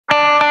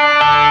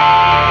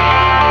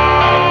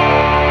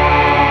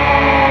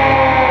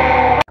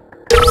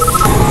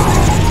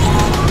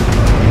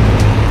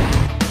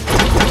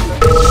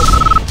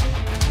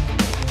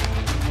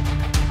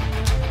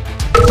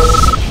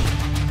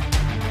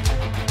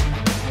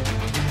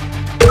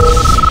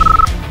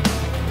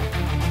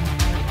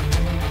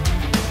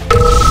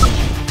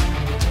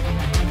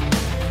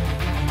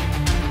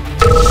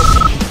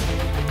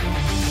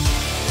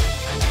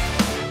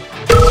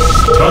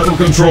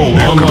control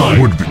online.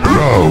 would be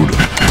proud.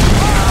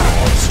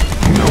 What?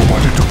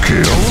 Nobody to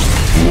kill?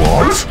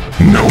 What?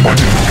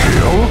 Nobody to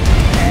kill?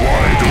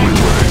 Why do we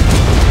wait?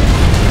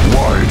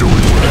 Why do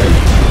we wait?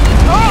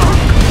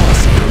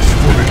 Capacitors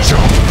fully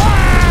jumped,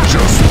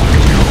 just like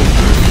the old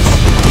days.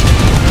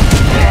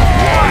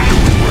 Why do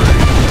we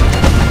wait?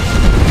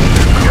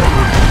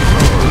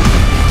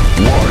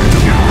 Why do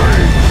we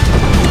wait?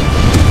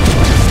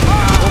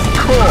 Of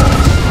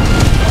course!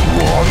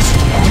 What?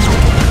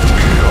 Nobody to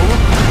kill?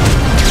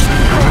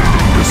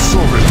 Raiding the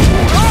Soviet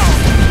war.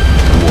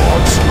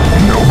 What?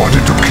 Nobody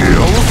to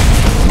kill?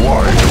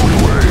 Why do we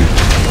wait?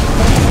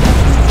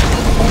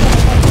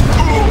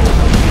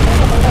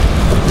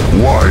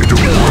 Why do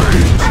we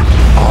wait?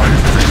 I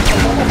think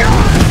we're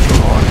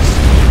neutralized.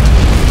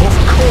 Of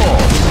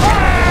course!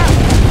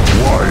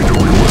 Why do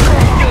we wait?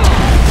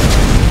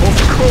 Of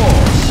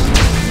course!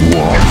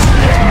 What?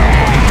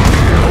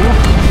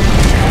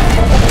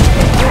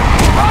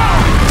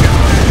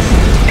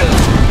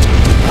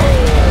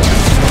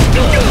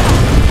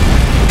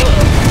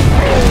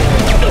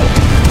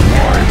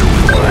 Why do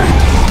we wait?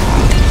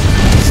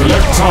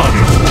 Select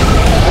target.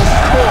 Of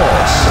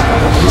course!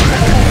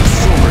 Leading the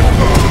Soviet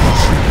murder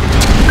machine.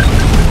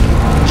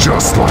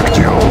 Just like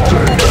the old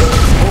days.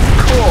 Of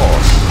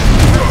course!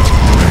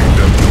 Bring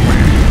them to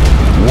me.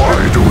 Why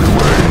do we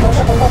wait?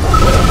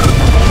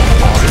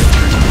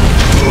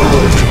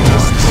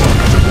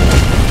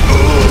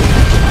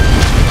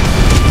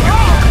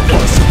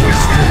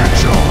 Capacitors fully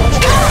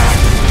charged.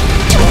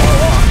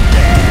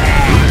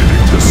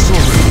 Leading the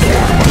Soviet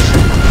war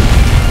machine.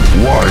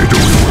 Why do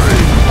we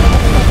wait?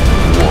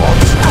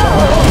 What?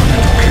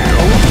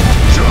 Kill?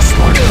 Just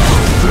like the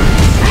old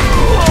days.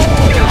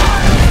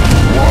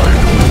 Why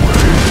do we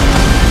wait?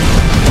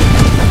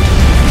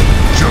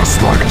 Just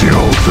like the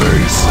old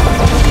days.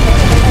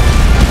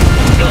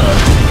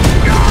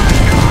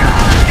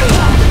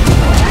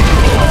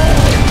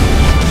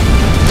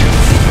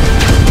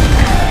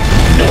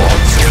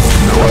 What?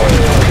 No one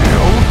to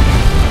kill?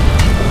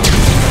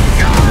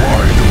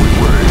 Why do we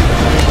wait?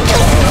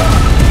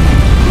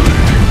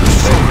 Leading the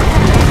Soviet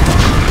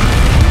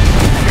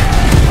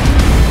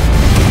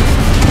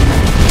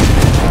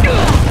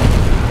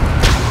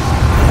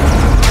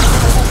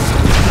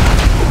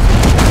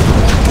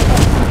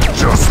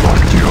just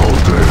like the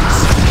old days.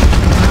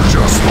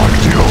 Just like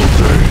the old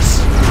days.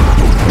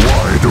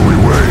 Why do we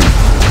wait?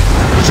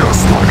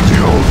 Just like the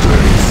old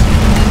days.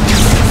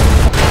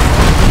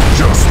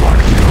 Just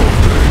like the old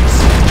days.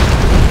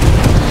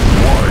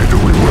 Why do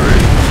we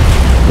wait?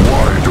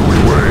 Why do we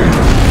wait?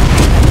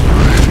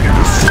 Leading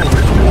the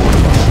Soviet war.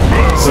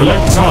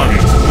 Select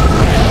target.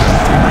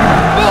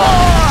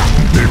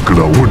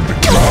 Nikola would be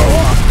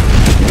proud.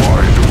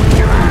 Why do we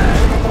wait?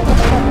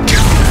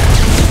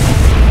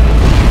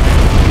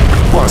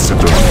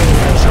 Capacitor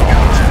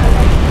charge.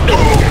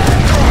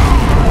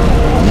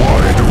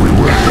 Why do we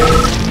wait?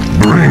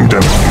 Bring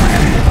them to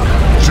me.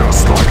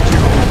 Just like the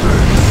old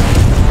days.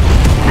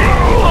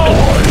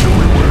 Why do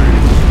we wait?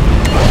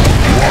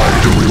 Why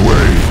do we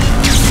wait?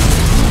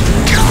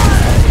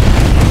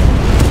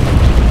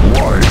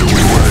 Why do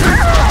we wait?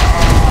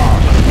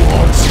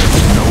 What?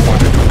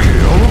 Nobody to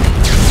kill?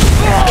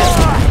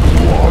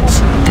 What?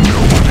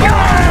 Nobody to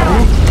kill?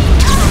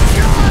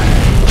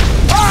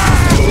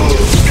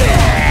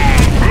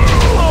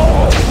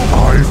 What?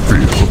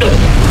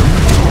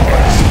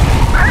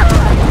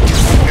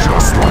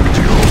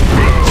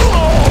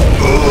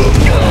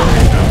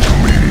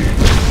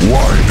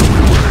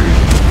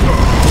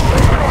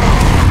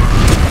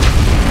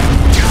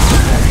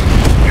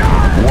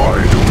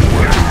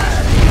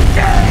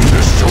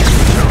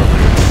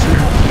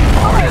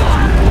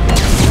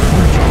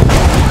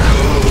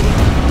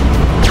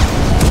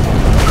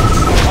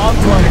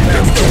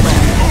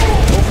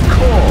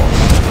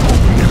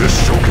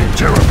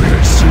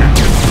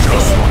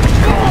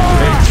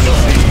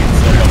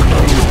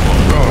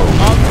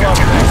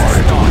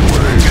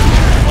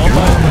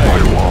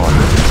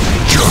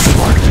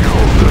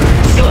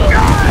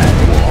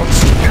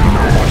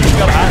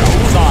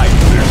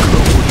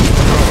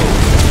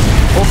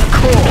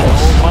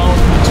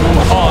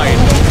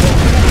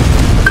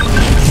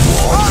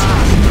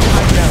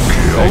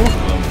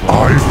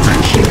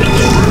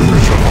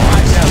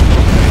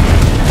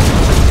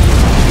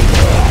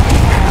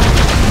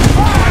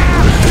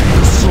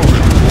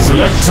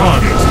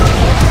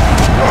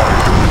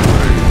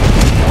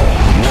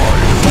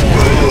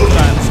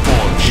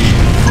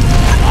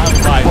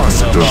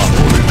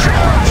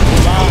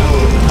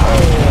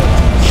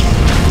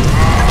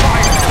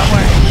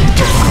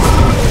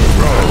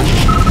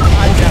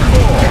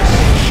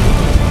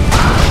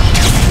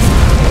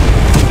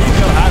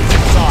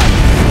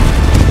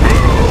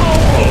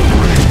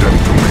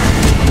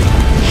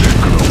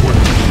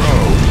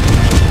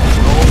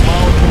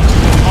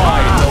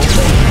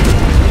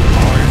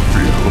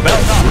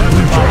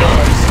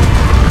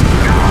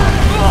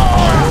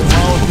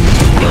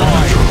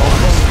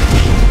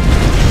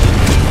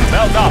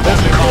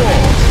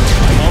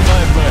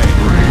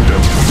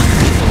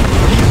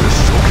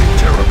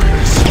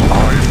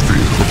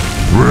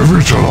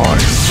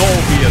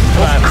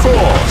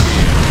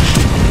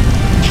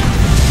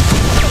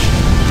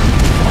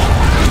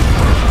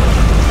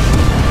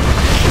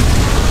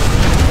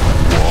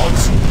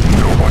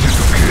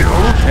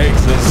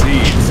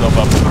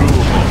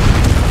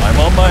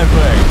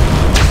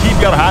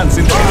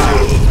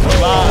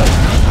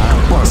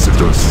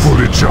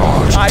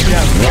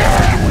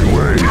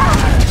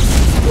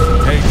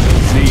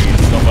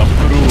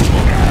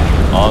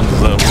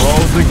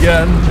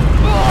 again.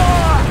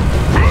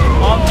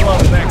 On to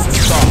our next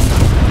stop.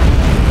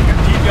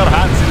 Keep your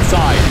hands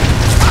inside.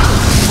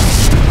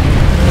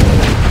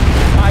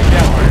 I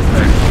can't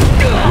protect.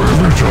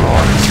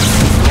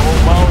 No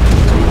mountain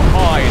too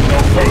high, no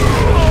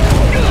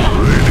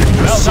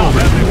well done,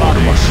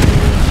 everybody.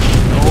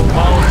 No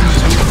mountain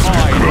too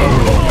high, no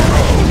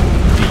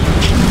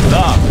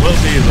that will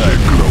be there.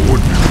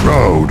 would be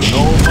proud.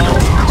 No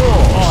mountain too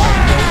high,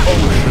 no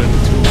ocean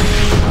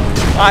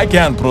too I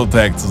can't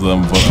protect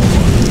them forever.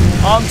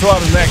 On to our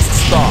next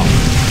stop.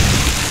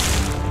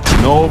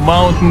 No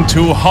mountain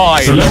too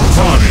high, Select no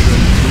target.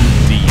 ocean too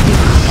deep.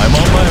 I'm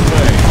on my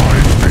way.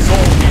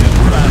 Soviet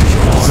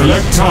transport.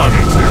 Select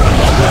target.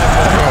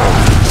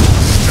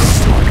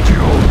 Just like the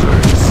old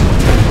days.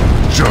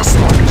 Just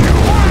like the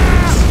old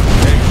days.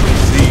 Take the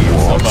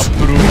seeds of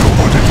approval.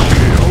 Nobody to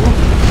kill.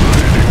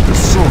 Leading the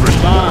Soviet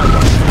war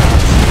machine.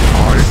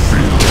 I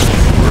feel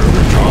where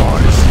it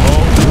dies.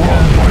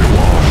 One by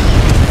one.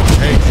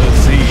 Take the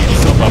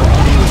seeds of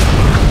approval.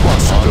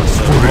 Bastards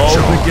fully Roll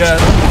charged.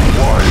 again.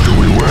 Why do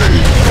we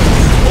wait?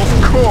 Of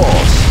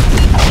course.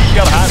 Keep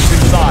your hands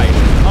inside.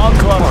 On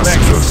to our next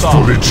Bastards stop.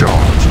 fully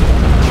charged.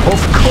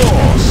 Of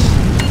course.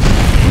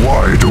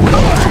 Why do we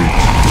wait?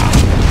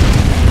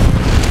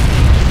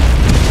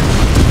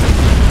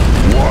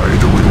 Why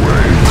do we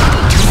wait?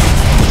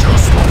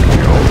 Just like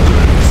the old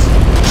days.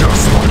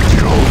 Just like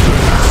the old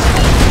days.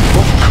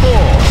 Of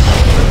course.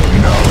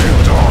 Now you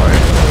die.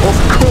 Of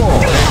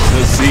course.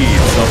 The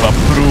seeds of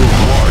approval.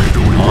 Why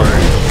do we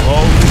wait?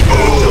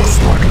 Just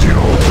like the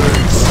old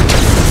days.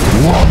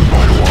 One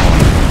by one.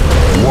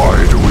 Why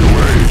do we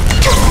wait?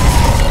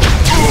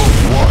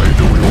 Why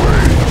do we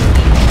wait?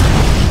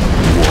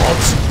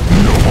 What?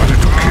 Nobody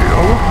to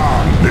kill?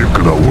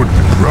 Nicola would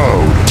be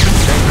proud.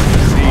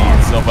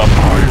 Seeds of I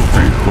approval.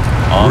 feel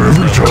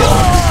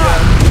revitalized.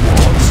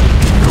 What?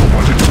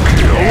 Nobody to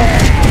kill?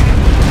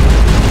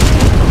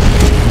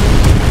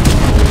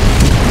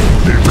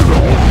 Nicola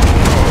would be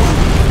proud.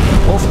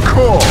 Of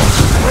course.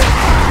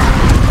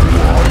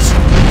 What?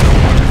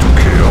 Nobody to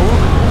kill?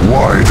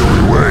 Why do we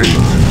wait?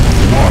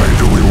 Why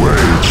do we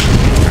wait?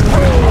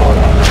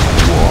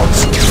 What?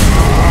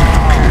 Nobody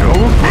to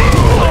kill?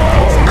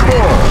 Of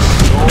course.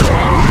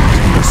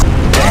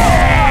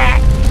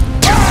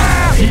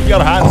 Keep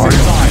your hands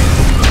inside.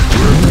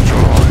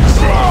 Revitalized.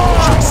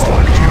 Just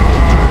like the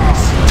old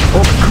days.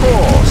 Of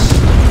course.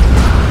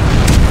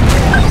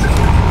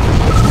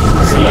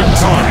 Select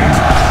target.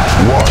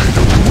 Why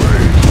do we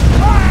wait?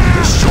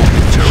 The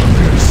shocking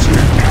tyranny is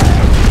sick.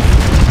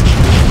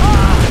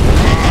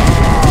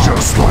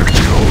 Just like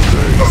the old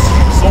days.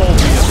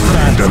 Soviet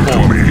Bring them to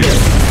transport. me.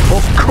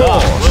 Of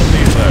course. Will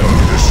be there.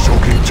 The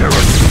shocking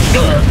tyranny.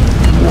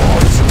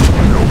 What?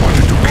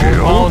 Nobody to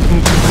kill?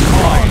 Mountain too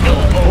high, no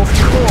Of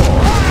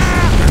course.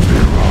 And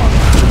they run.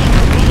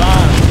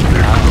 land.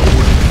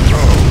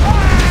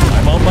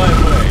 I'm on my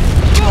way.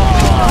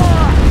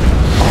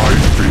 I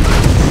feel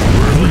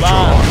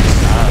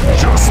revitalized.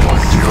 Just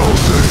like the old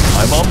days.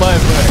 I'm on my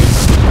way.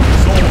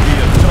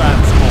 Soviet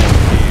transport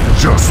here.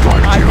 Just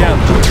like I the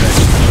can't old protect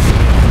days. them.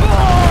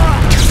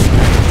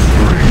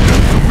 Bring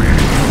them to me.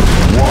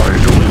 Why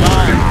do we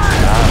wait?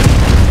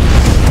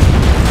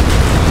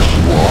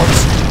 What?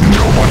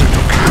 Nobody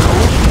to kill?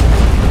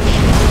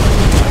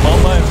 I'm on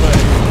my way.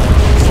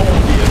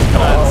 Soviet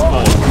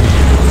transport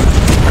here.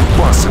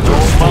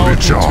 Ambassadors fully Mountain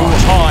too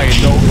charged. high,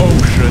 no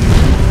ocean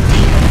too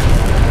deep.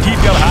 Keep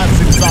your hands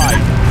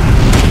inside.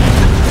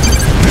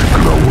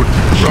 Nicola would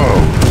be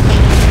proud.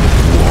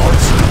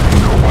 What?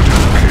 Nobody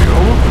to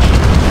kill?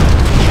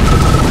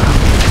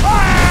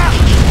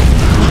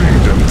 Bring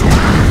them to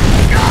me.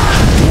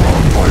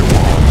 One by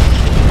one.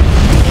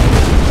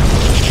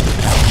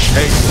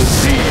 Take the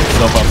seeds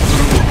of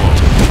approval.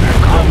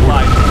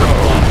 Unlike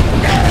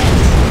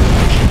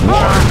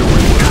Why do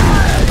we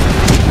wait?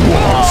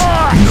 What?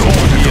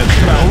 Nobody to Soviet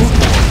kill?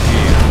 transport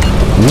here.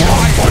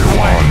 One by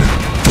one.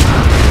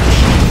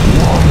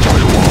 One by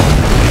one.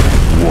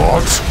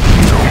 What?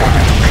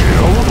 Nobody to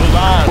kill?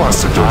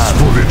 Ambassadors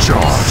fully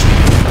charged.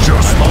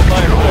 Just I'm on like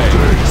my the old way.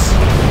 days.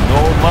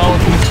 No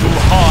mountain too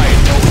high,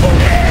 no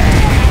ocean.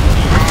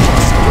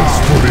 Ambassadors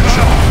fully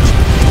charged.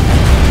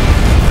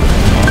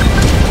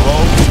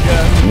 Roll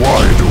again.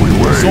 Why do we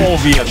wait?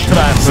 Soviet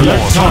Select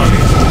transport.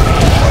 target.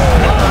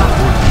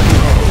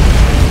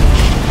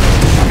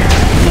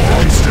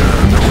 Is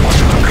there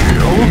nobody to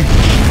kill?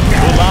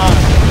 Land.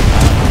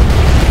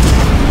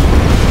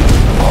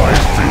 I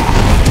feel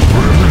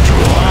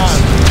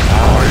revitalized.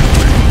 I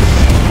feel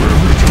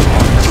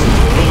revitalized.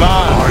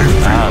 Land. I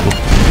feel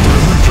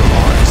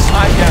revitalized.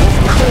 I can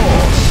Of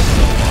course.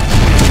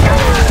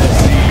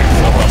 seeds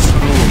of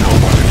approval.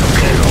 Nobody to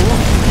kill?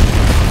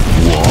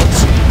 What?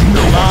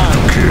 Nobody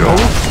to kill?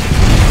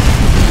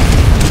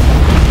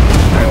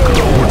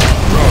 Nicola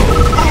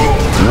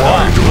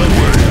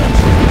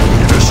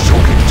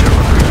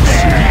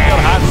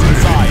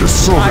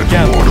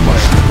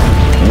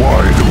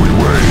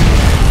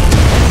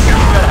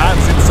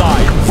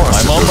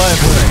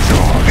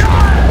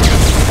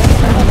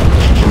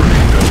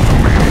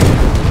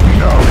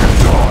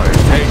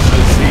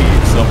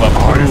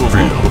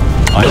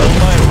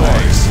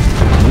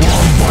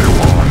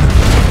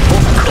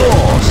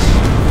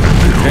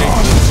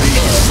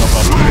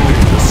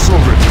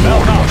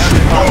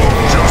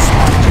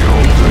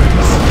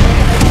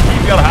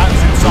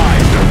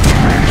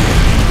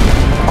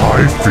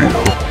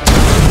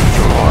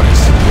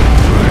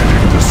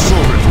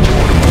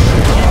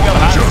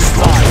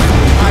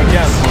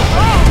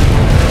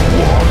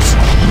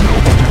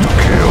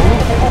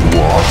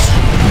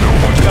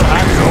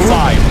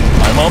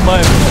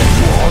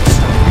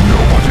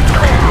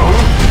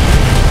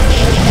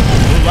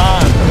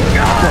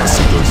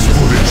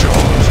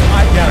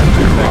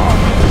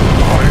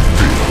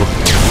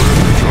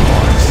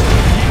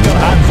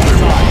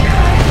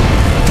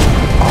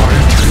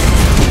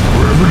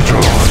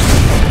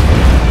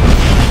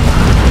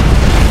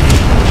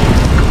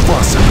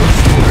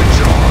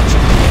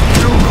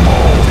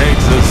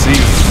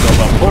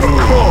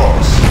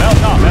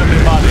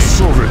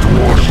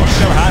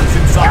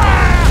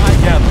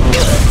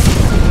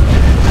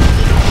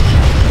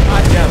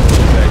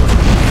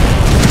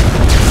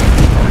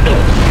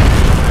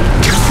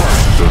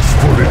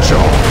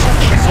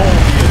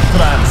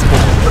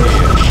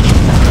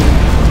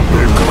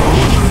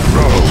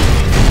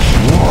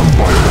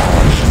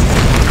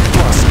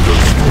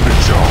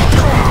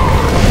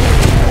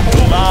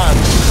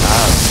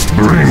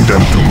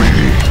them to me.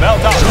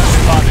 Melt out, Just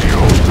like everybody. the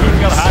old Keep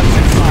your days. hands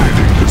inside.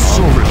 Leading the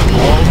Soviet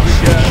war All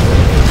machine. together.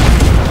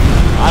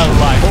 I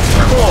like Of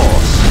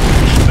course.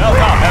 Melt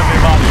out,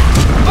 everybody.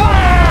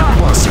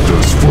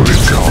 Capacitors fully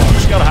charged.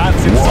 Keep your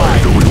hands inside.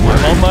 Why do we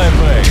wait? On my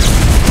way.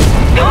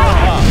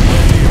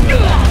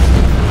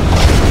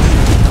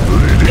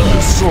 Leading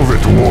the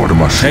Soviet war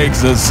machine. Take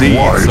the seeds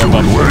Why do of we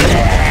a wait?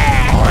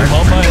 I'm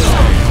on my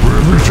way.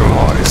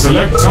 Revitalize.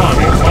 Select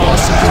target.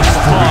 Capacitors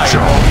fully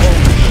charged.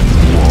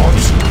 What?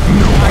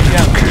 Nobody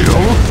to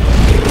kill?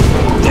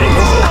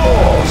 Of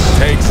course.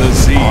 Take the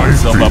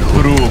seeds of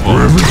approval.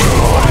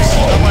 Revitalize.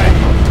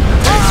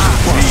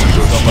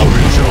 Capacitors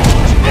fully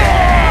charged.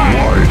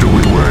 Why do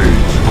we wait?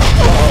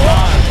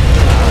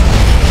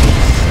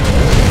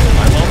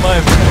 I'm on my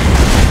way.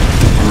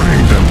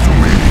 Bring them to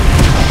me.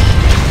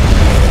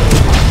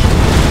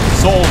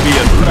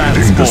 Soviet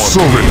Leading the transport.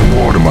 Soviet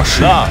war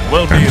machine. Ah,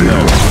 we'll be and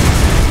there. Iran.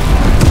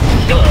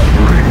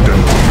 Bring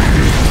them to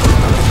me.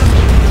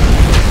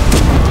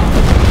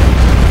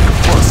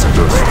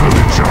 Capacitors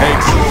fully Take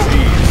charged. the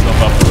seeds of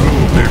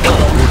approval.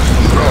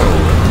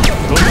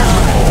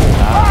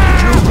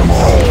 Kill them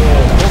all.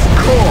 Of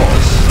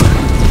course.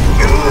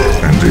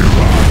 And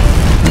Iran.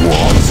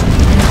 What?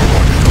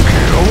 Nobody to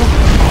kill?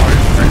 I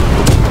feel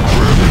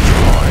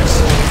revitalize.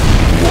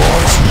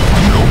 What?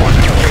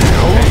 Nobody to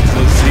kill? Take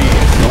the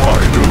seeds of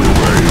Why do we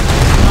wait?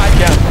 I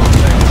can't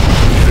protect.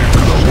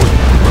 Nicola would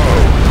grow.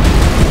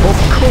 Of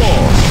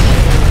course.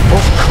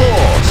 Of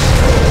course.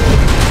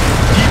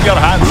 Keep your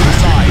hands The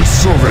inside.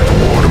 Soviet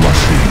war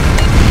machine.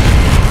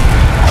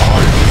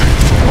 I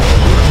feel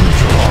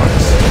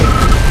revitalize.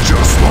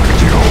 Just like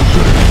the old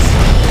days.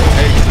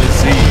 Take the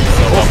seeds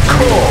of Of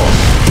approval.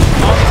 course.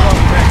 On to our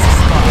next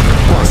stop.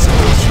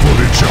 Capacitors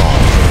fully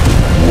charged.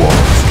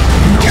 What?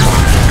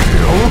 Nobody to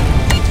kill?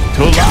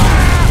 To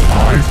life.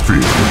 I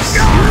feel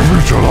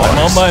revitalize. I'm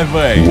on my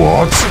way.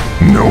 What?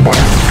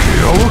 Nobody to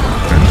kill?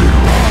 And they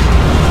run.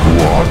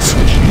 What?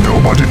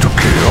 Nobody to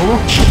kill?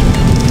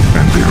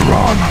 And they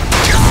run.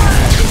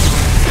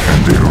 And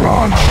they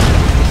run.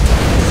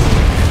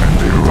 And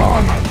they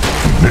run.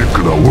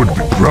 Nicola would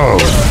be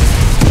proud.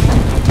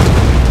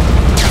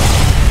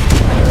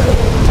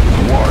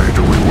 Why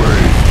do we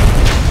wait?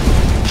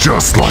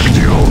 Just like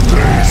the old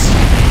days.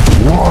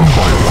 One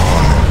by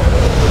one.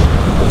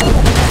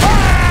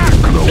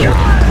 Nicola would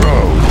be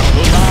proud.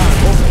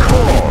 Of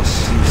course.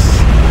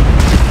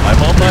 I'm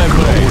on my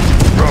way.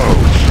 Proud.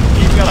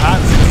 Keep your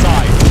hands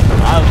inside.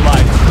 I'll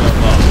light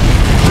them up.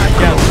 I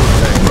can't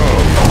protect.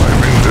 Proud.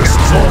 I'm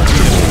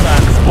indestructible.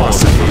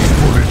 Capacitors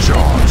fully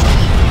charged.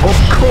 Of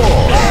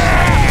course.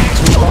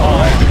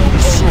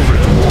 The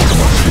Soviet war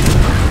machine.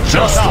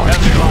 Just like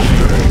the old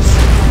days.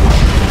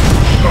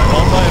 I'm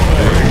on my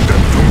way. Bring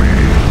them to me.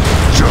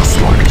 Just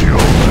like the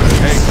old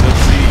Take days. the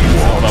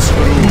seeds of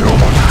approval.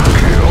 Nobody to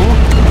kill?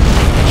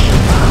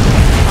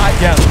 I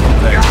can't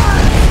protect.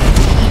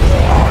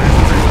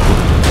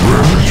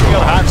 Keep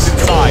your hands Revitalize.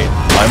 inside.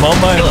 I'm on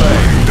my way.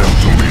 Bring them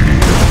to me.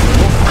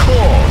 Of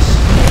course.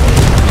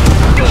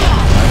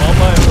 I'm on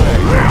my way.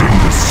 Leading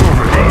the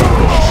Soviet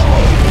war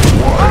machine.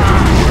 Why do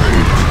we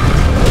wait?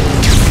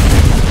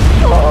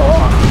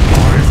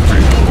 I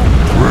feel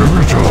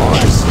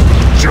revitalize.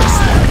 Just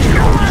like the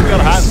old Keep your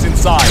days. hands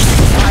inside.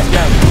 I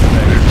can't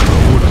protect. Nicola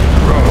would be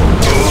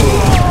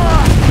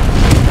proud.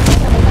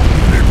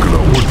 Nicola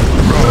would be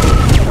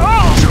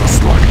proud. Just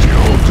like the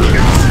old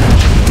days.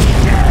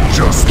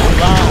 Just like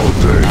the old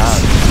days.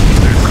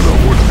 Nicola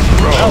would be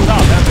Well proud.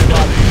 done,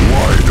 everybody.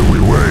 Why do we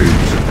wait?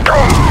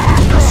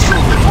 Leading the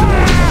Soviet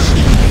war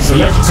machine.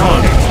 Select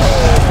target.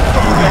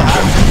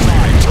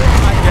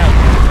 I can't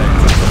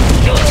protect.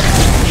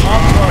 On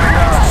to our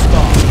next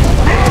stop.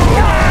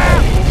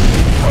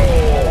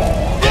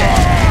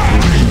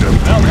 Bring them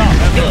to Well me. done,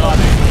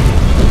 everybody.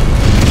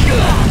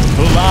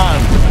 To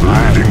land.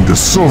 Leading the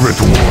Soviet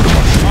war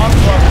machine. On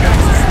to our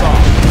next stop.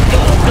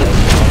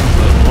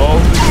 Roll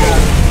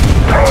again.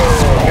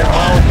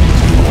 Mountain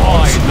too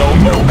high, no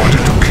Nobody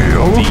to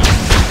kill?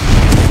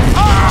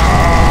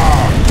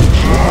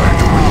 Why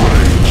do we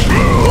wait?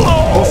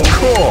 Of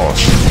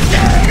course.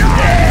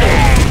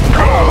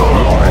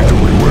 Why do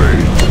we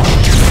wait?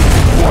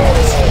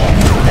 What?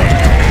 Nobody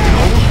to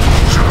kill?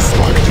 Just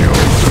like the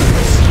old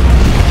days.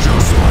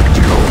 Just like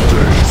the old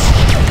days.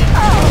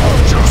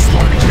 Just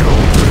like the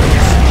old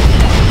days.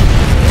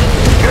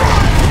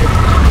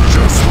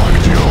 Just like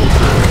the old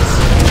days.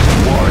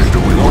 Why do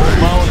we wait?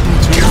 mountain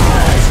too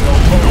high, no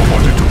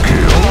Nobody to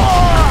kill?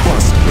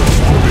 Capacitors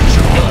fully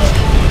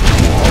charged.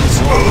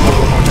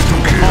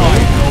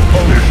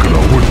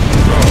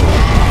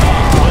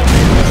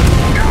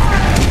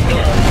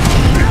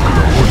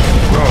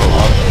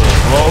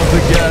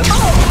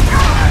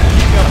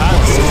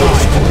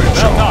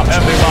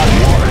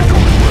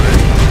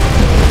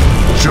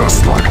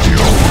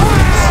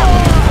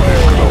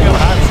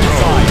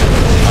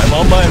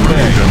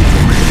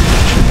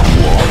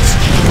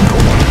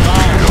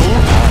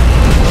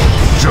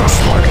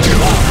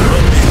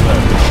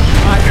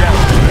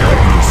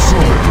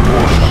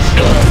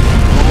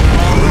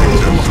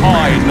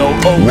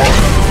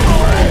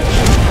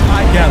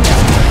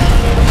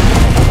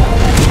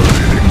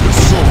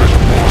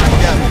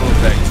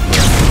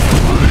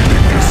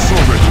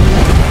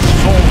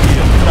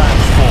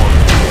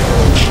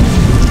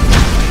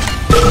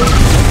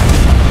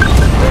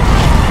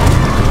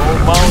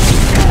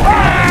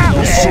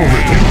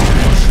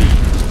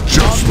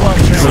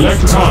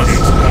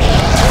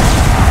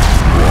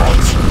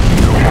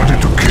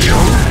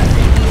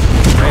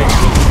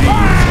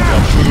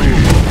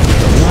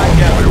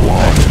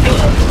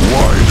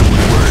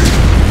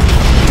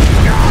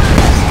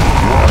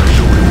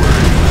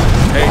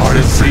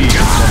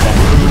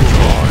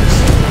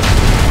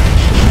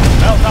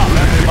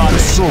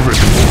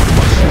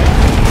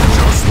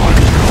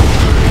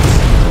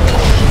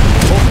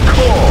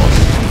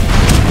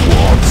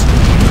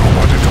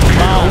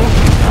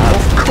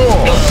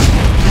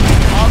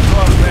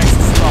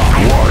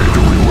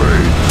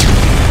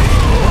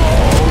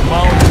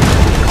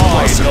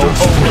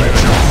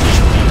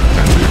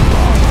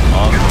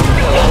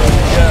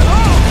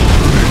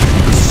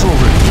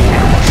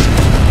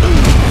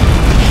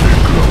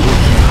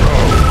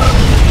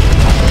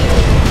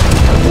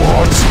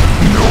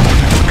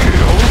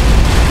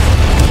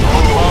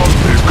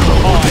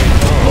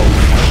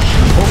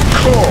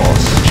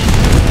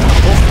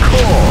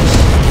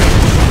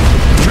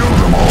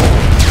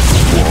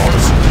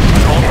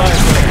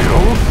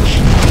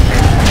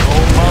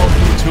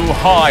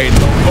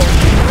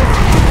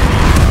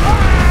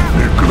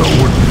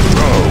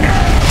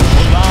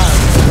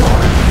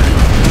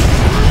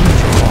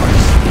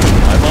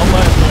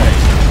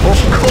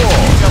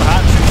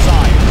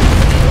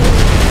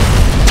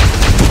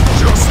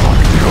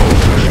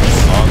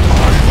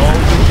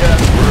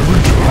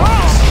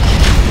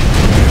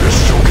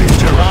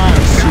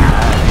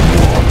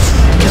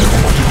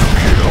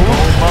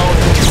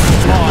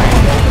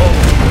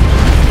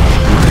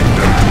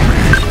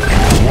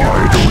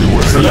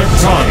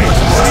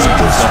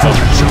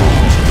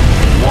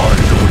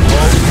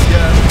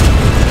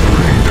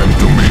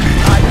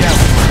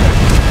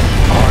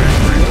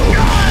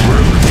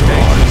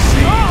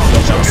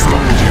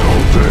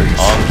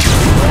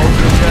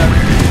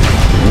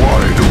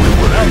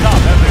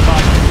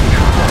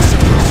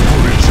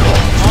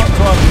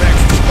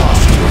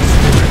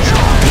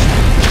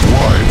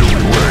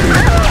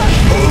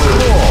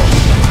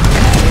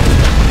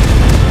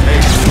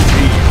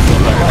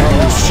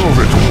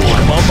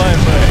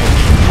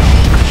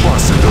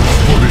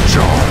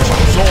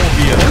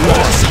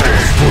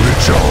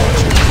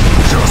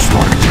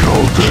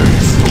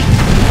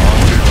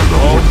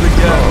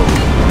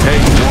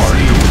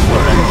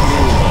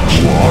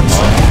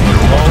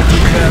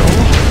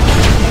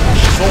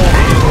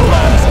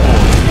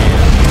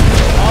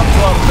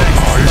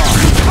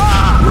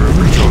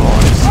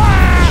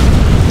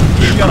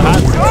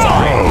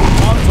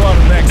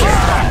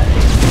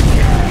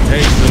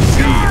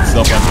 seeds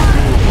of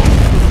approval.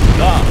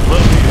 Da, we'll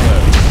be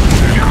there.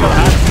 Keep your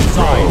hands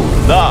inside.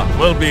 Da,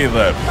 we'll be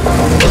there.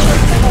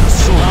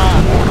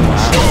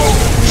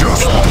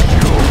 Just like the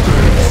old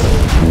days.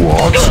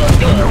 What?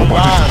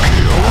 Nobody to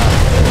kill?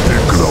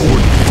 Nikla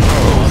wouldn't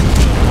know.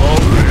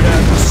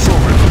 Leading the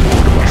Soviet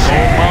war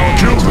machine.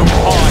 Kill them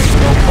all. I've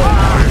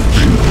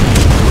been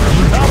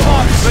Come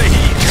on, the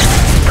heat.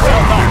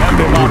 Come on,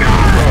 everybody.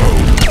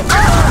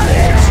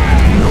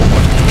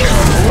 Nobody to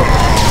kill.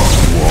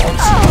 What?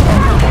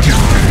 Nobody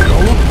to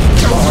kill?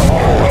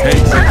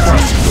 Take the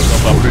seeds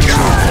of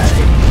approval.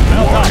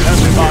 Well done,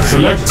 everybody.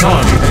 Select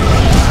target.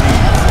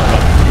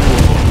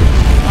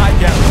 I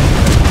get it.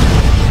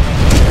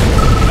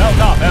 Well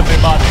done,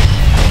 everybody.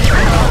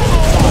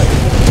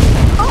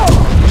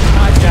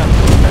 I get it.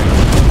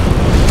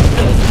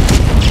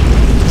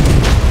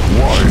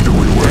 Why do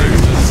we wait?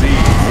 The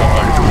seeds.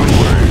 Why do we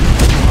wait?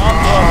 On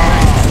to our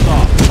next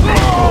stop.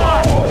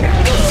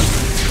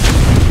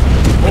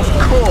 Of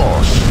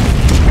course.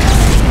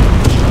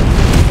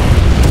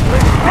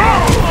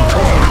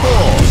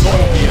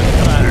 Soviet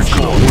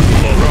transport.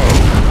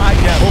 I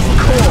get it. Of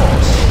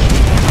course.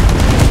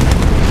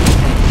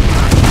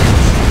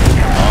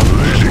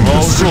 Leading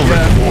the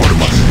Soviet war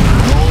machine.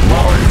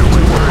 Why do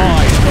we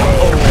wait?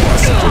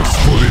 Capacitors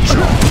fully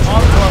charged.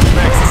 On to our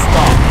next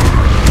stop.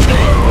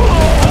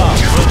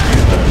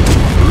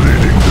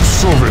 Leading the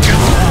Soviet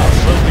war.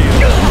 We'll be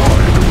there.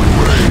 Why do we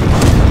wait?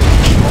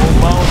 No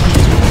mountain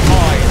too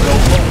high, no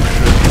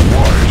ocean.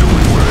 Why do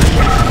we wait?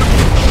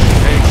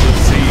 Take the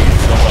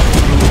seeds of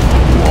approval.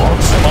 What?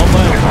 I'm on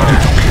my way.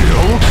 To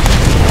kill?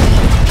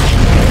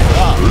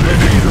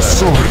 Leading the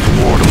Soviet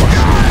war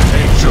machine.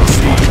 Just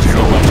like the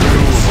old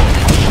days.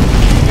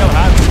 Keep your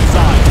hands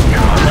inside.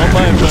 I'm on my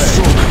Leading the way.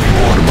 Soviet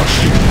war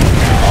machine.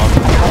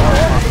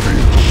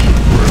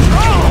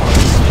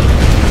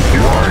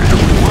 Why do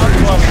we On wait?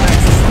 to our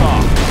next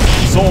stop.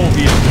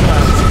 Soviet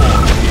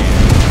transport here.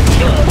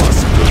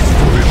 Capacitors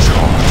fully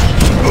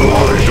charged.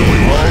 Why do we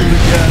wait?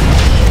 Again.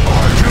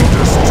 I'm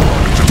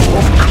indestructible.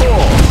 Of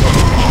course.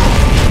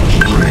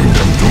 Bring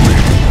them to me.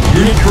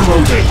 Unit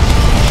promoted.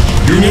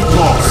 Unit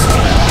lost.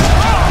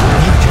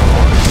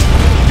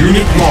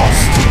 Unit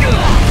lost.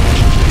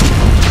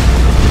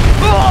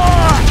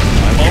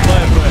 I'm on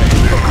my way.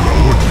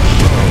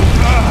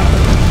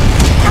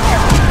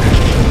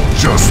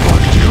 Just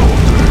like the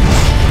old days.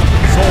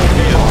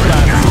 Soviet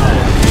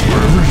transport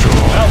here.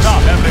 Well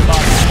done,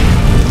 everybody.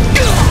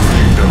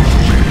 Bring them to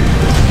me.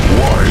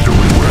 Why do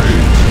we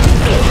wait?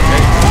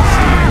 Take the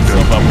seeds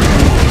of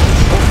approval.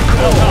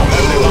 Well done,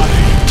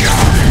 everybody.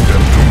 Bring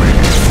them to me.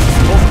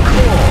 Of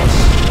course.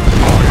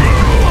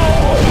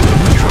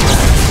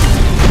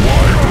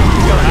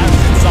 Keep your hands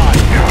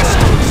inside.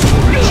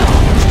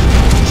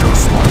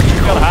 Just like Keep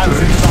the your old hands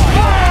days. inside.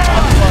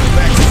 On to our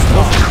next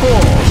stop. Of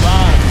course.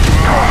 Land.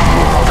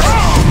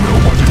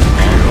 Nobody to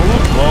kill.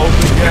 Load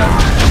again.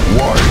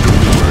 Why do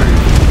we wait?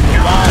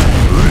 Land.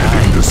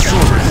 Leading the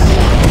Soviet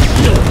war.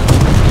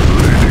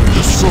 Leading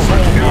the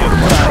Soviet war.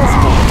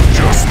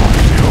 Just like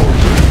the old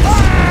days.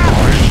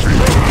 I've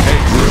been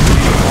Take the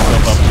seeds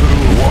of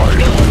approval. Why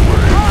do we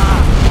wait?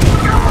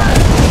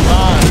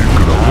 Land.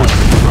 Nikla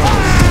wouldn't know.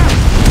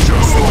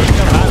 Just like Keep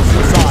your the old hands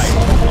days. inside.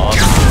 On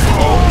to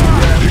load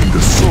again. Leading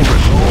the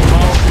Soviet war.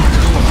 Mountain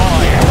too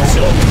high.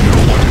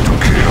 Nobody to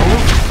kill.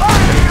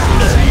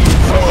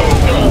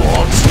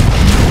 What?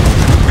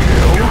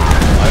 Kill?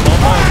 I'm on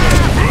my way.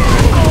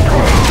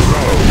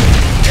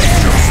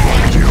 Just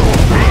like the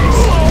old days.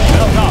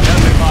 Well done,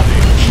 everybody.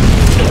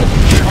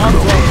 On to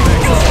our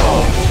next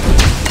stop.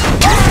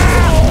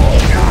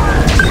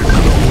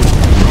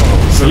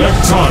 Select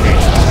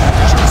target.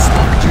 Just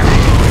like the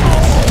old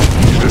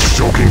days. The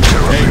shocking Take the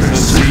carabiners.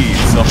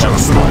 seeds of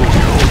Just like approval.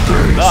 the old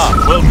days. Da,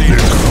 we'll be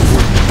there.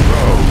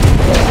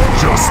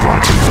 Just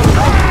like the old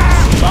days.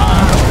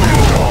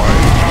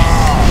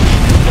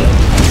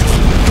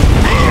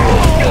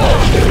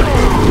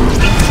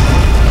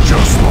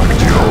 Just like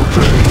the old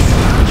days.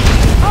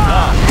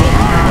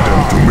 Bring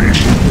them to me.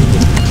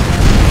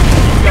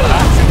 Keep your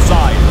hands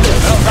inside.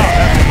 Well done,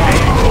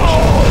 everybody.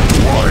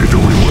 Why do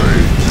we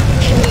wait?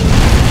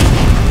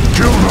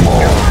 Kill them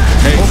all.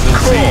 Take the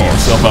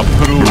seeds of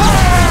approval.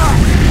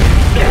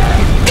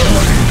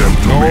 Bring them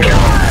to me.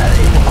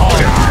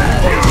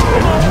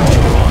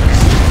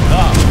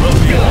 Da, we'll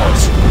be there.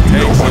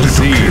 Take Nobody the to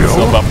seeds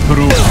kill. of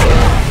approval.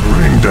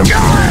 Bring them to me.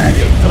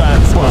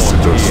 Transport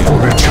Capacitors here.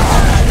 fully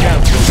charged.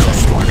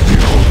 Just like the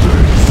old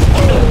days.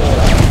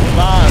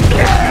 Land.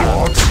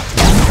 What?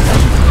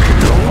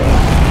 Kill?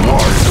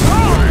 Why do we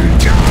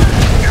wait?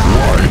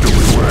 Why do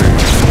we wait?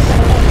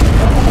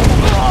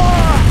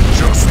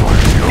 Just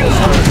like the old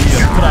days.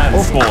 Soviet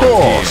transport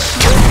here.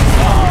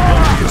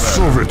 The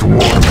Soviet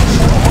war.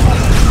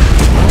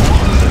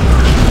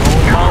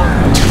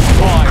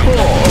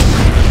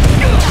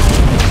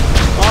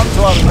 On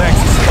to our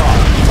next stop.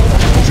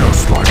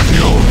 Just like the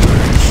old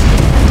days.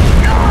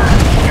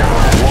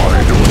 Why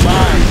do we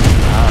Land.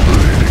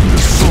 leading the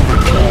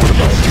Soviet war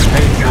machine?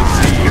 Take the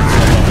seeds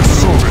of The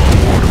Soviet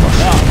war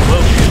machine. Da,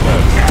 we'll be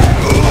there.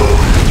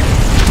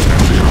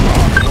 And the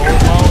Iraq. No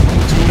mountain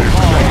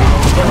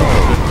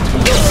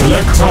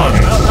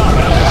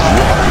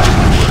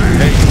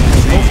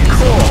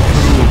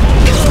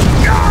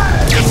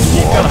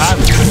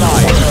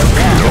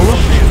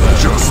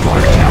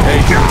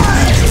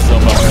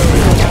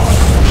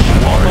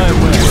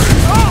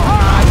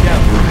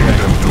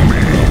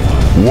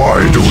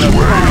Why do we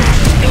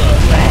wait?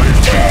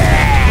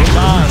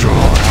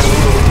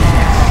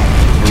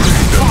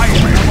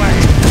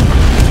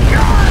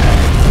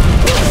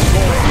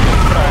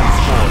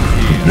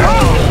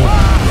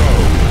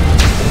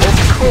 Of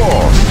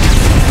course.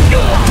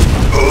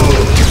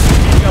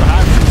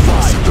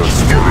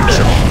 That's fully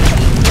charged.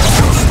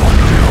 Just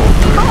like the old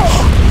days.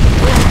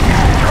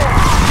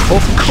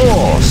 Of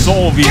course.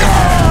 Soviet.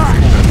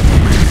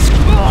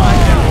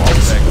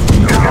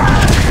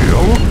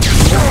 Kill?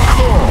 Of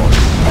course.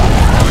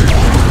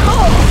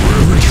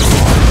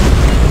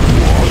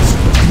 What?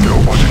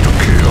 Nobody to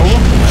kill?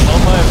 I'm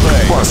on my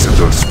way.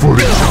 Capacitors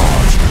fully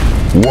charged.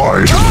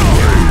 Why do we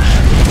wait?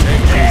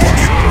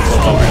 Capacitors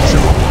fully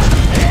charged.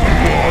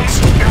 What?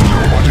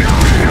 Nobody to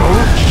kill?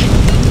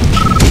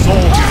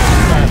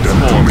 Soviet. Them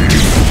to me.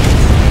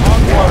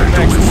 Why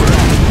do we wait?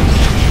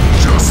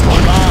 Just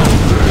like the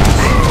old days.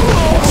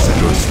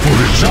 Capacitors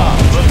fully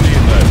charged.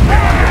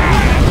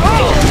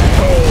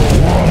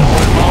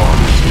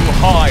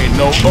 High,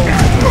 no open.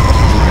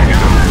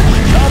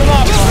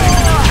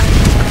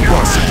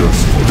 Capacitors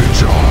fully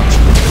charged.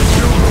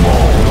 Kill them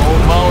all. No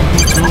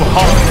mountain too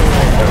high.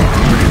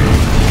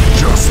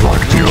 Just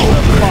like the old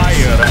days.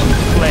 Fire and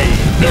flame.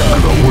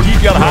 Keep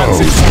Keep your hands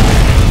inside.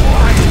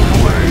 Why do we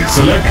wait?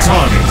 Select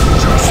target.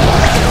 Just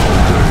like the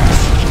old days.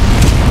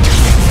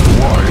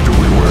 Why do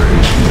we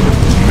wait?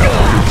 Now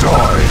you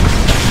die.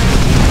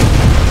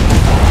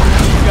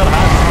 Keep your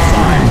hands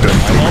inside. Bring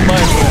them to I'm on my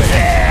me.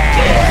 way.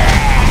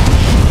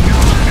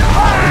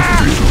 I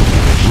feel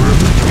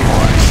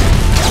revitalized.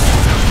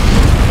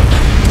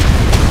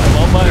 I'm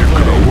on my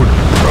way. I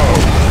wouldn't go.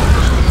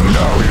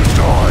 Now you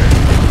die.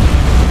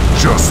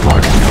 Just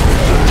like the old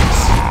days.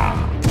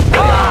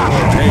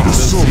 Take the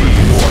Solid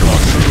seeds water of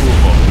machine.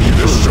 approval.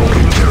 The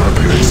shocking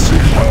therapy I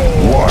see.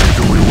 Why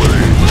do we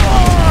wait?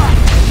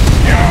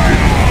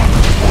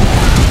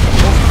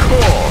 Of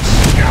course.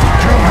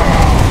 Kill them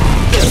all.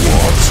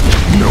 What?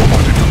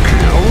 Nobody to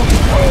kill?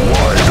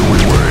 Why do we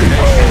wait?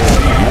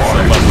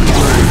 Why do we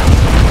wait?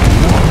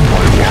 One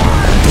by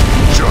one.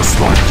 Just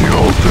like the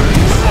old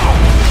days.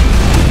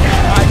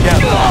 I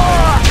can't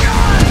lie.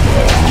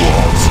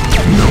 What?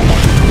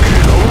 Nobody to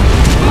kill?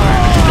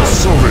 The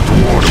solid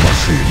water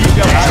machine. Keep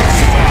your hands Just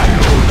like inside.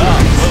 the old Now,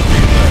 days. we'll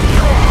be there.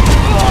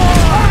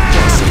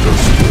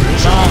 Capacitors fully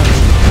charged.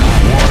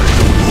 Why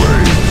do we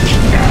wait?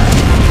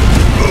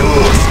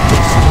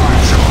 Capacitors fully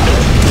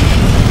charged.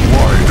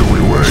 Why do we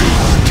wait?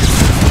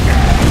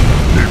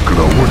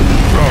 Nikola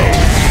wouldn't go.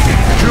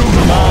 Kill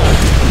them all.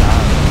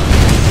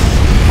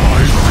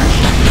 I think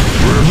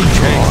we're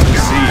retarded.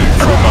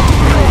 Seeds of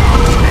approval.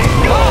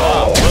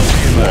 We'll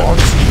be there.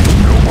 What?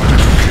 Nobody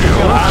to kill?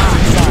 Your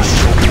hands The inside.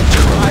 shocking I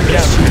therapy I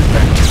can't see.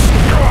 protect.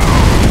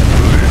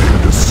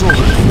 Leading the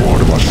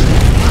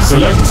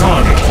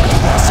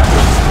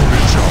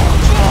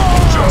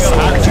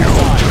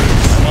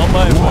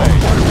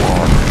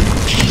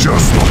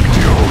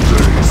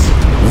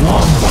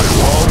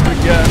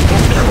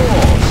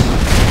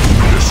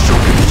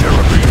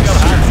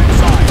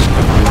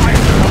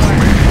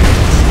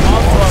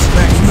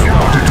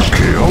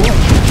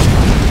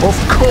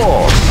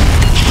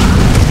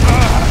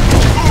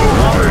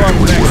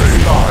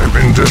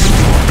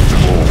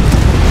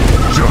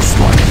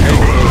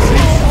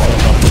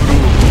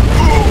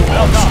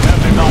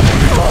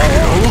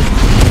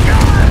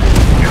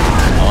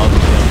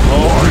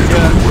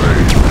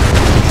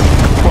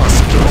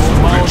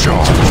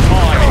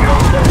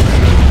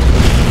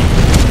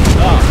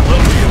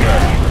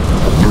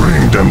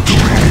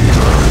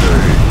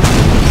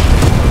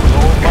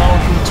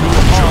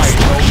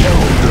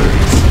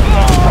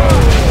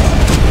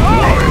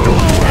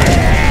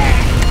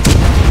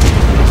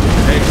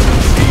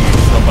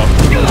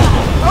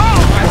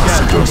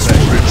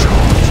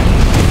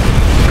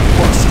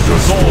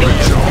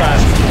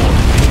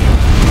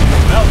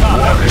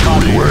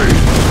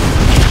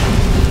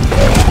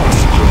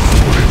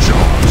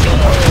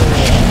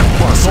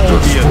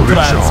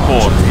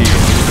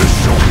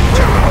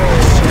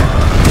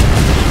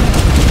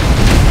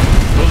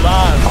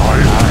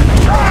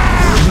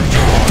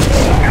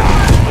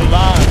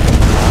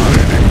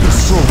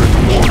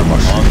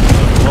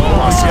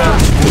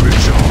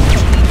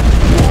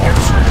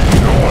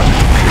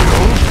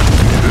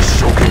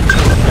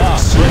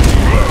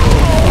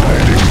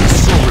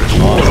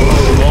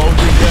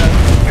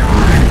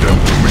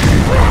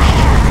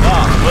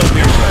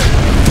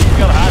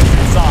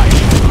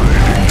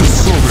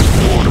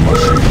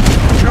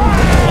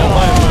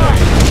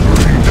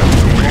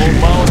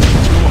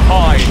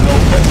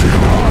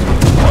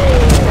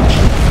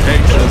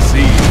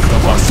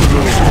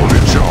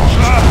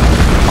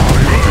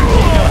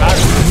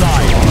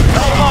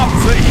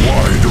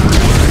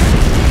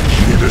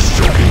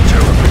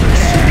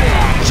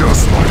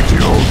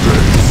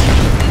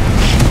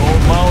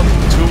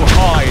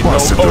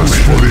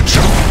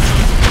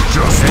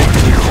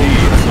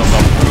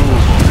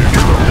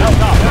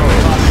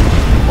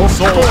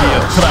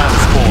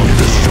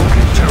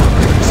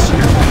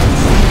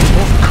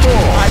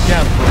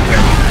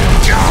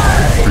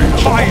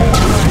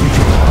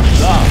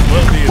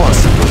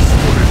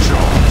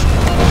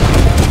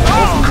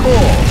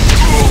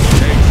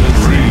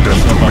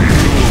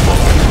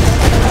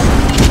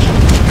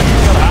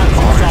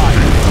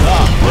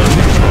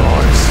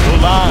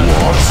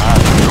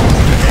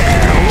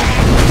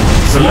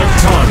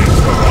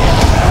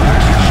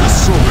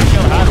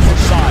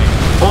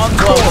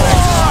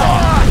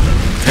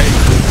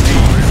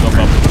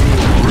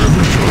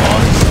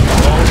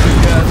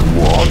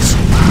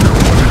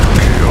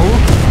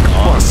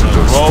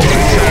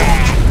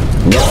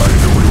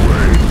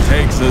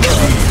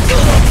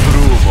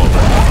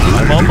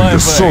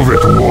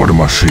Soviet war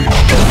machine.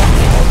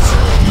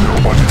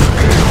 Nobody to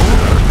kill.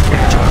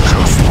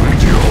 Just like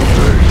the old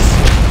days.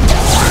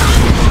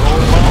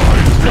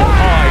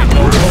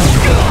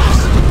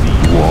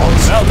 What?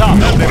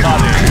 Nobody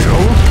to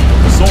kill?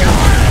 Soul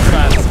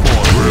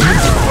transport. Will be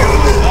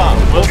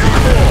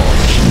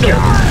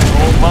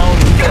no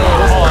mountain too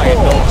high,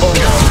 no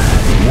hunger.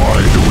 Why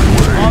do we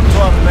wait? On to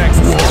our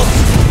next stop.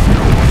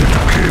 Nobody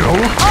to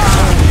kill?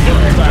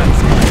 Soul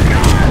transport.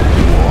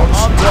 What?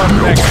 On to our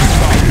next Nobody to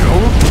stop. kill?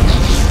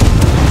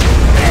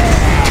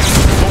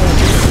 Soul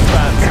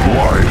transport.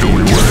 Why do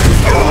we wait?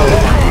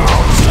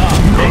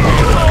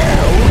 Nobody to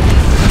kill?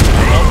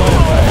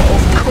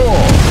 Of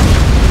course.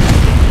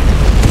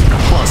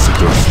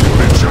 Capacitors will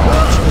be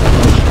charged.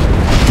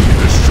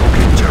 The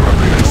shocking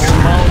therapy is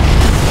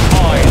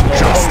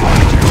just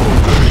like the old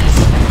days.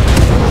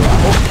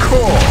 Of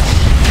course.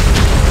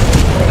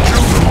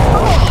 Kill them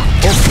all.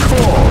 Of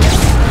course.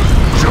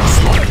 Just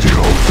like the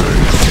old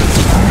days.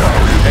 Now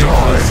you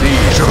die.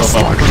 Just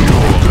like the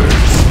old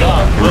days.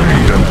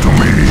 Bring them to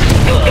me.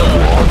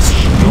 What?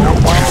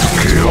 Nobody to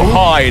kill?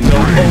 High, no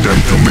Bring them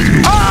to me.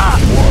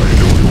 Why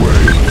do we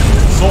wait?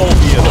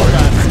 Soviet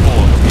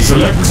transport.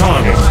 Select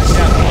target.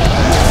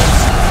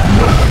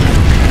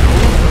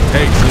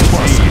 Take the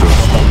lead.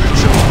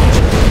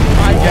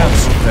 I can't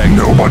protect.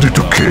 Nobody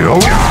to kill?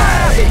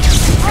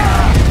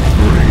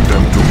 Bring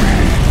them to me.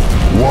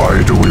 Why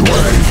do we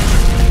wait?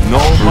 No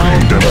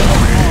Bring them to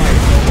me.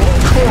 Of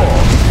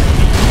course.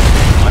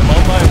 I'm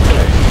on my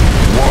way.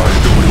 Why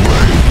do we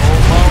wait?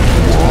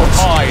 What?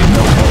 High,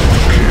 no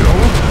Kill?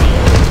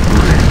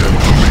 Bring them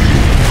to me.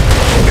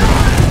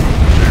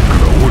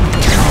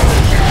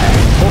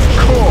 Of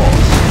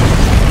course.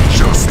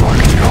 Just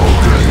like the old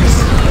days.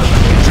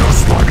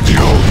 Just like the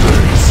old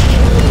days.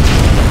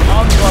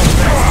 On to our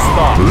next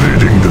stop.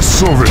 Leading the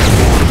Soviet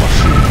war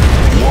machine.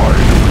 Why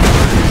do we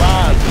wait?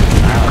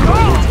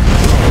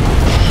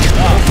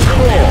 Of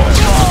course.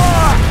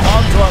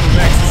 On to our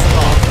next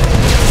stop.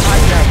 I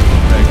can't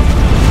protect.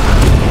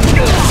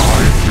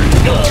 I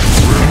feel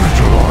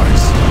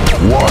revitalized.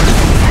 Why do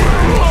we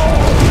wait?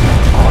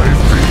 I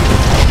feel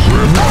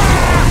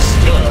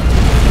revitalized.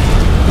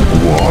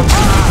 What?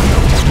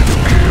 Nobody to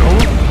kill?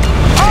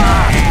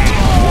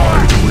 Why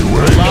do we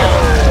wait?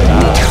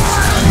 What?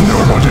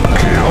 Nobody to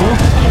kill?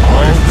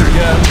 I feel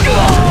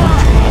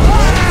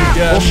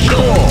Again. Of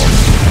course.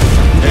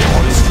 Take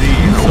the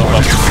seeds of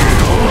Nobody to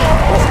kill?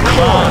 Of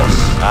course.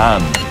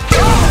 and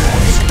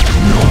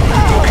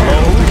Nobody to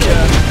kill?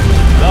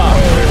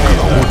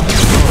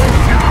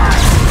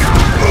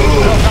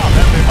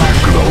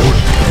 Glowed.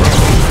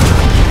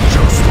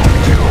 Just like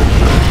the old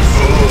days.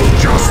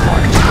 Just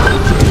like the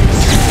old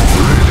days.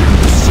 Leading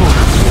the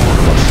Soviet war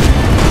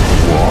machine.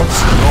 What?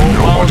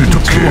 Nobody to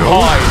kill?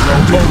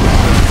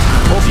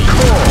 Of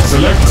course.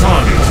 Select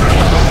target.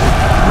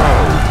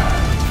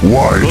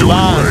 Why do we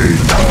wait?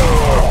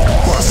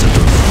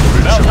 Capacitor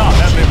Belt up,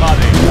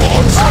 everybody.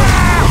 What?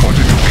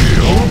 Nobody to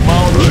kill?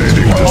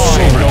 Leading the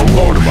Soviet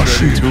war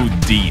machine. Too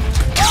deep.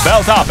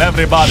 Belt up,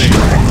 everybody.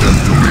 Bring them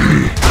to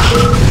me.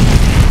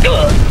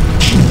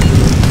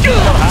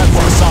 Hands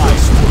aside.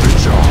 Fully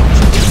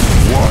charged.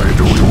 Why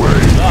do we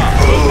wait? I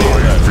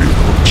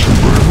feel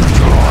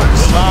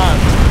revitalized.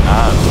 Land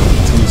and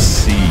to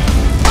sea.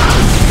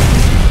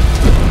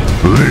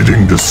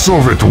 Leading the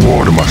Soviet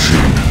war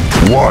machine.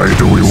 Why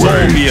do we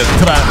wait? Soviet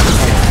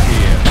transport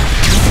here.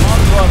 On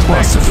to our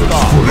next Capacitors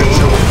stop. fully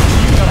charged.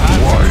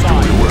 Why do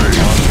we wait?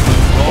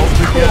 Roll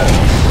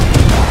together.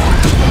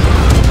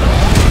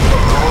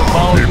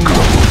 Mountain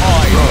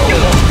high.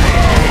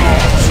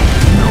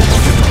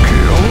 Nobody to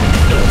kill?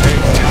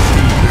 Take the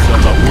seeds of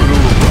the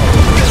blue.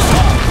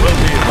 Will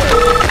be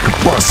there.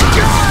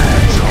 Capacitors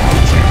fully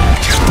charged.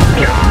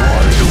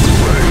 Why do we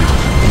wait?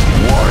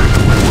 Why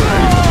do we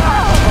wait?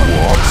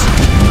 What?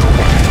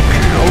 Nobody to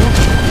kill?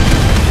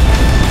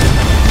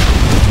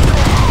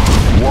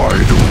 Why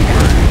do we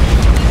wait?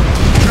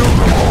 Kill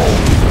them all.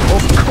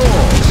 Of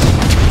course.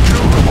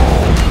 Kill them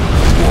all.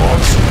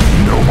 What?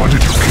 Nobody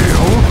to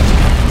kill?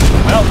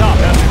 Belt up,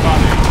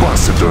 everybody.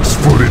 Capacitors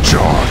fully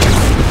charged.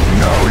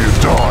 Now you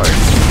die.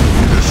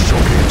 Need a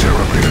shocking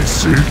therapy, I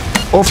see.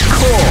 Of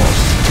course.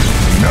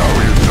 Now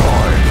you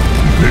die.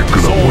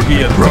 Nikola would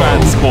be Soviet proud.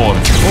 transport.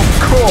 Of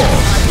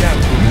course.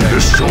 Need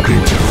a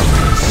shocking therapy,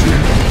 I see.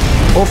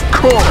 Of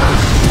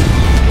course.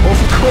 Of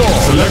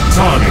course. Select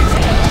target.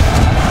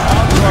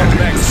 On to our Leading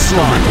the next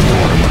stop. Soviet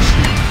war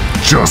machine.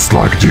 Just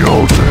like the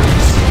old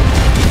days.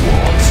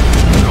 What?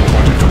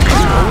 Nobody to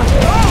kill?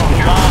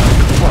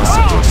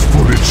 Capacitors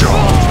fully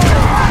charged.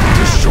 Need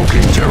a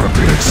shocking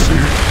therapy, I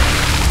see.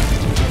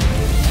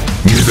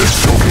 Need a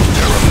shocking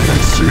therapy, I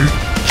see.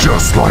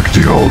 Just like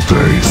the old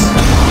days.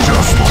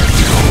 Just like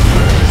the old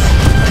days.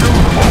 Kill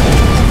them all.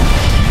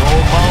 No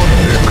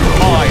mountain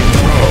high.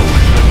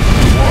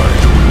 Why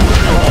do we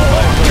wait?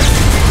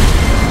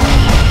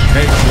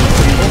 Take the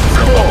seeds of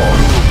the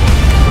blue.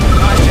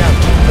 I can't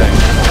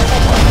protect.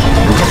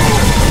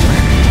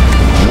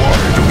 Why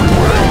do we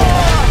wait?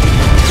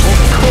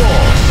 Of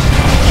course.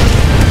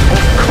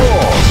 Of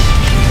course.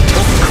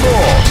 Of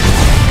course.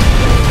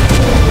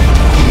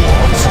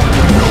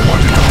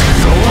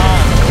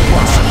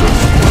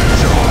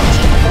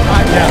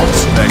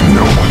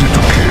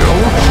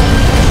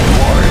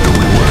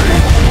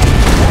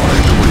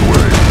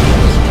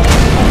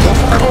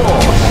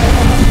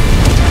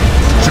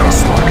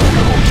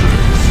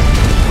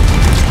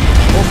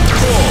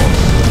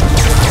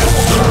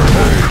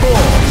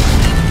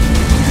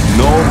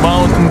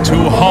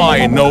 too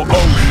high, no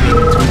ocean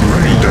to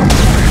Bring them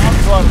to me. On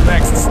to our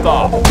next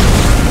stop. I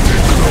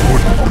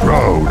would be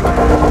proud.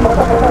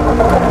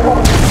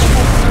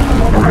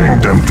 Bring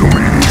them to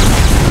me.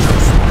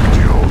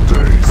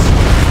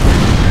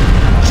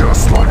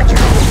 Just like the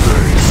old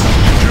days.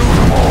 Kill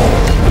them all.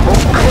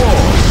 Of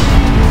course.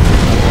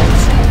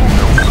 What?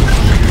 No one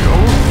to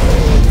kill?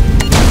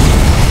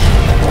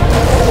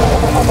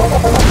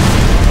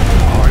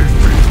 I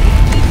feel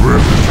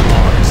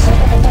revitalized.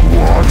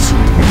 What?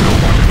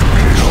 Nobody to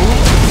kill?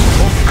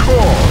 Of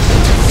course.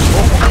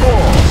 Of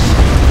course.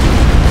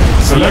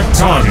 Select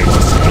target.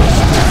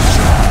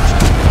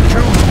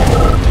 Kill them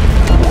all.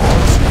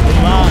 What?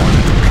 Nobody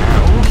to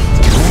kill?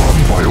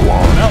 One by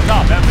one.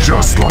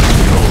 Just like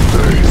the old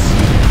days.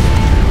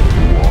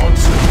 What?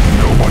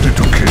 Nobody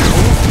to kill?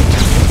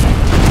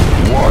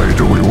 Why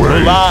do we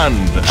wait? Land.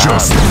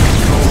 Just like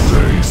the old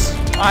days.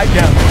 I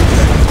can't.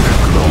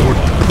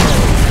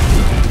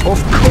 Of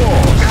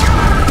course.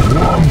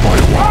 One by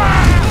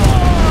one.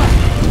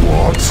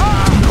 What?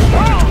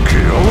 Nobody to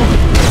kill?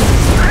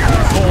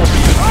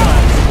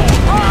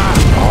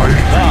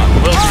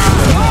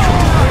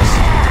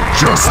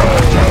 Just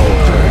like the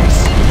old days.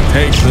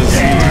 Take the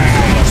seat.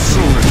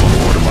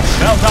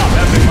 Melt up,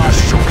 everybody.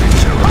 Shocking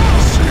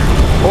terrorists.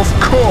 Of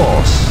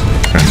course.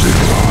 And they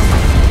run.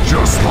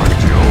 Just like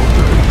the old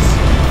days.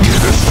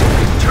 Need a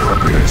shocking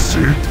therapy, I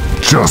see.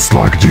 Just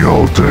like the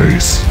old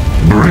days.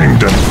 Bring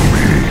them to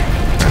me.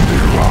 And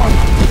they run.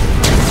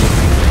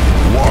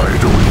 Why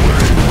do we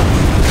wait?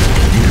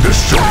 Need a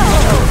shocking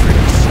therapy,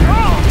 I see.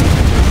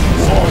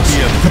 What?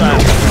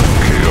 Nobody to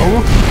kill?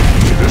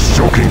 Need a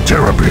shocking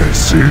therapy, I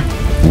see.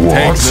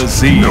 What?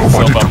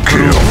 Nobody to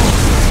kill?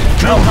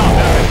 Melt up,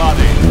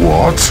 everybody.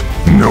 What?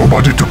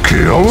 Nobody to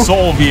kill?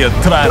 Soviet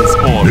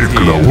transport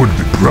Nikola here. would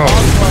be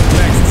proud.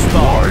 Next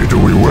stop. Why do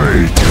we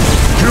wait?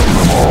 Kill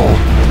them all.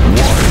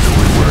 Why do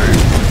we wait?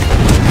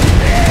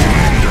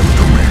 Bring them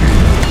to me.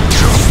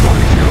 Just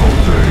like the old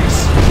days.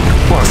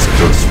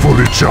 Capacitors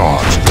fully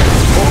charged.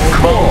 Of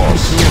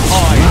course.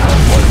 One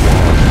by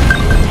one.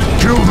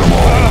 Kill them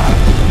all.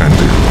 And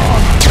they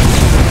run.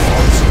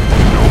 What?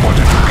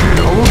 Nobody to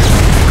kill?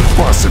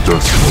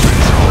 Capacitors fully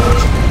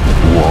charged.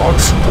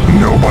 What?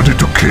 Nobody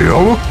to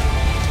kill?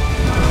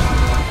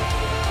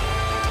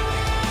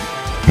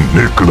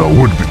 Nikola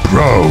would be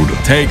proud.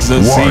 Take the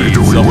Why seeds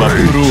do we of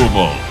wait?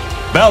 approval.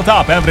 Belt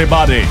up,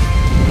 everybody.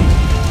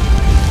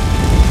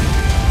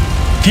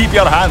 Keep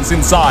your hands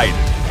inside.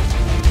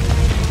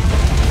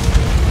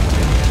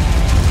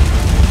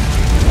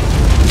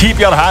 Keep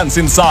your hands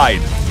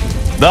inside.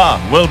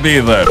 We'll be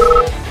there.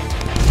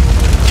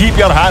 Keep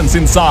your hands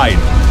inside.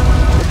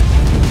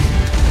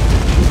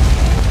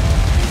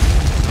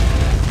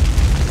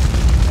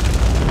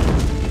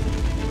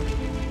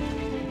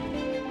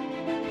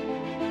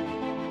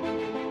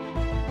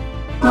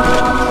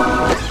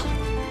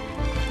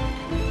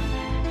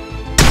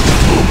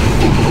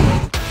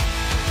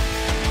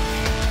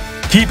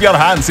 Keep your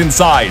hands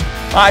inside.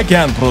 I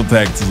can't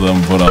protect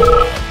them for a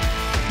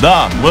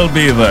while. We'll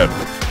be there.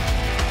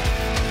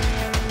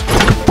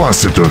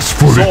 Capacitors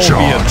fully Soviet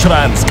charged.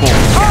 transport.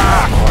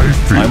 I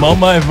feel I'm on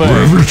my way.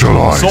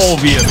 revitalized.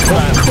 Soviet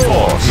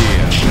transport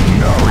here.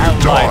 Now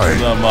you light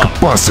them die. up.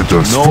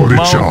 Capacitors No fully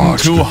mountain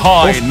charged. too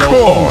high, Of no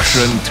course.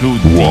 ocean too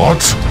deep.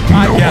 What?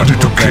 I Nobody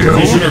can't to protect kill?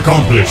 Mission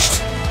accomplished.